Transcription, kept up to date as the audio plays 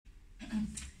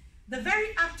The very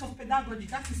act of pedagogy,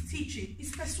 that is teaching,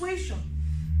 is persuasion.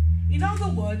 In other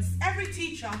words, every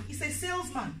teacher is a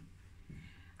salesman.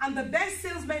 And the best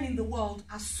salesmen in the world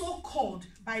are so called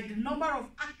by the number of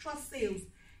actual sales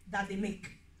that they make.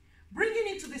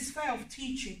 Bringing it to the sphere of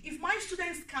teaching, if my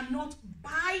students cannot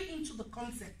buy into the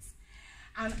concepts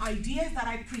and ideas that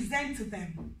I present to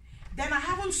them, then I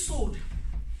haven't sold.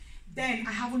 Then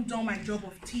I haven't done my job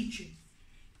of teaching.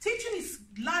 Teaching is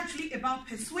largely about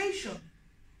persuasion.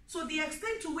 So the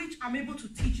extent to which I'm able to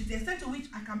teach is the extent to which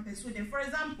I can persuade them. For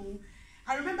example,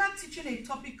 I remember teaching a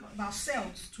topic about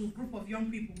sales to a group of young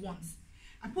people once.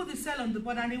 I put the sale on the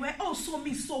board and they went, oh, so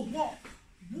what?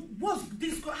 What's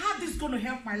this? How this going to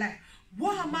help my life?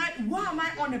 What am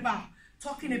I on about?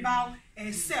 Talking about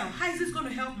a sale. How is this going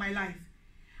to help my life?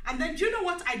 And then do you know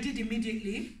what I did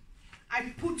immediately?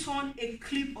 I put on a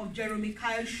clip of Jeremy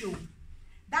Kyle's show.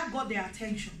 That got their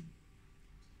attention.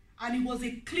 And it was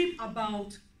a clip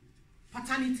about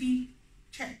paternity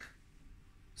check.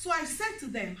 So I said to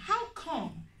them, how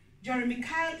come Jeremy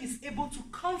Kyle is able to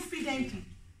confidently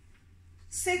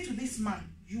say to this man,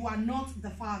 you are not the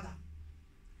father.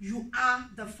 You are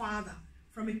the father,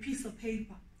 from a piece of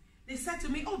paper. They said to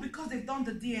me, oh, because they've done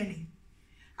the DNA.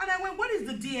 And I went, what is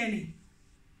the DNA?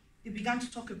 They began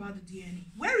to talk about the DNA.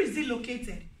 Where is it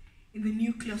located? In the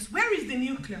nucleus. Where is the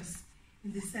nucleus?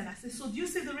 In the cell. I said, so do you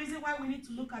see the reason why we need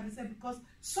to look at the cell? Because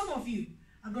some of you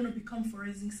are going to become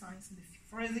forensic scientists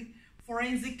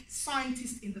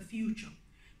in the future.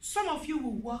 Some of you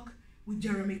will work with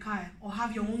Jeremy Kyle or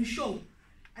have your own show.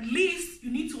 At least you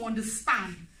need to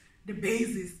understand the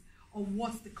basis of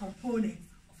what's the components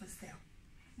of a cell.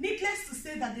 Needless to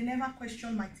say that they never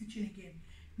questioned my teaching again.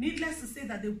 Needless to say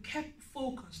that they kept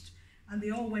focused and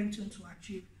they all went on to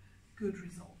achieve good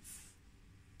results.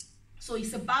 So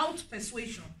it's about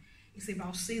persuasion. It's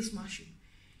about salesmanship.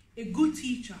 A good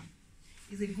teacher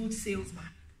is a good salesman.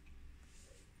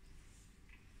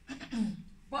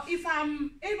 But if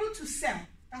I'm able to sell,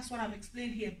 that's what I've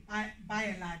explained here by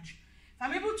and large. If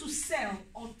I'm able to sell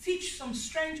or teach some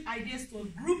strange ideas to a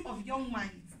group of young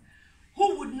minds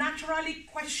who would naturally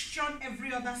question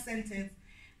every other sentence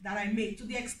that I make, to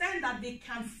the extent that they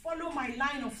can follow my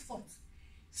line of thought,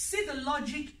 see the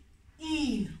logic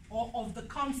in or of the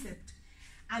concept,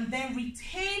 and then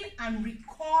retain and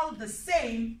recall the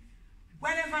same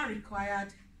whenever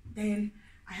required, then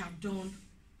I have done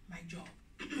my job.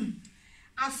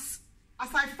 As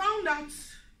I found out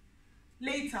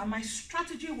later, my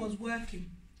strategy was working.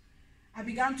 I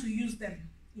began to use them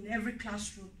in every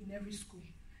classroom, in every school.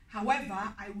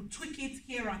 However, I would tweak it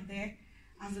here and there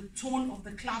as the tone of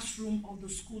the classroom or the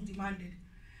school demanded.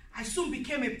 I soon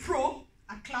became a pro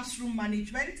at classroom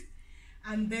management,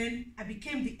 and then I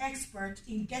became the expert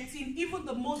in getting even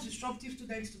the most disruptive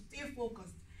students to stay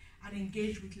focused and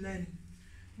engage with learning.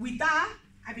 With that,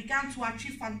 I began to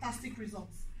achieve fantastic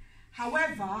results.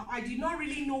 However, I did not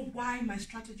really know why my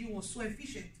strategy was so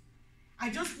efficient. I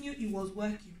just knew it was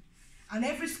working. And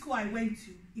every school I went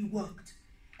to, it worked.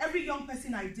 Every young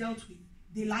person I dealt with,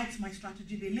 they liked my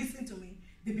strategy, they listened to me,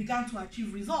 they began to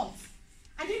achieve results.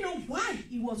 I didn't know why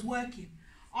it was working.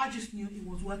 I just knew it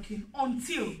was working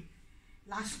until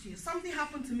last year. Something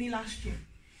happened to me last year.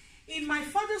 In my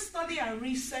further study and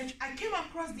research, I came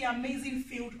across the amazing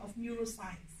field of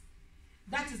neuroscience.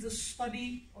 That is the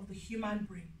study of the human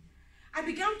brain. I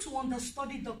began to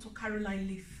understudy Dr. Caroline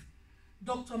Leaf,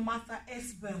 Dr. Martha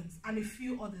S. Burns, and a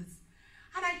few others.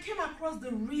 And I came across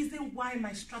the reason why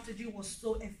my strategy was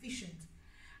so efficient.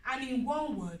 And in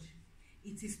one word,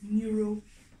 it is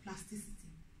neuroplasticity.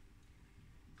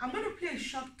 I'm going to play a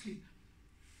short clip.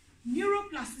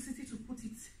 Neuroplasticity, to put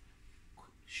it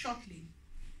shortly,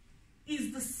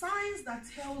 is the science that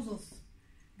tells us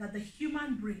that the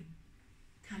human brain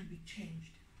can be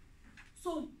changed.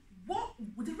 So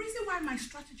the reason why my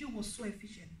strategy was so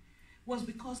efficient was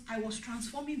because I was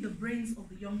transforming the brains of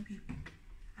the young people.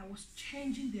 I was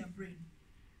changing their brain.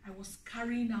 I was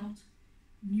carrying out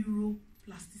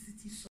neuroplasticity.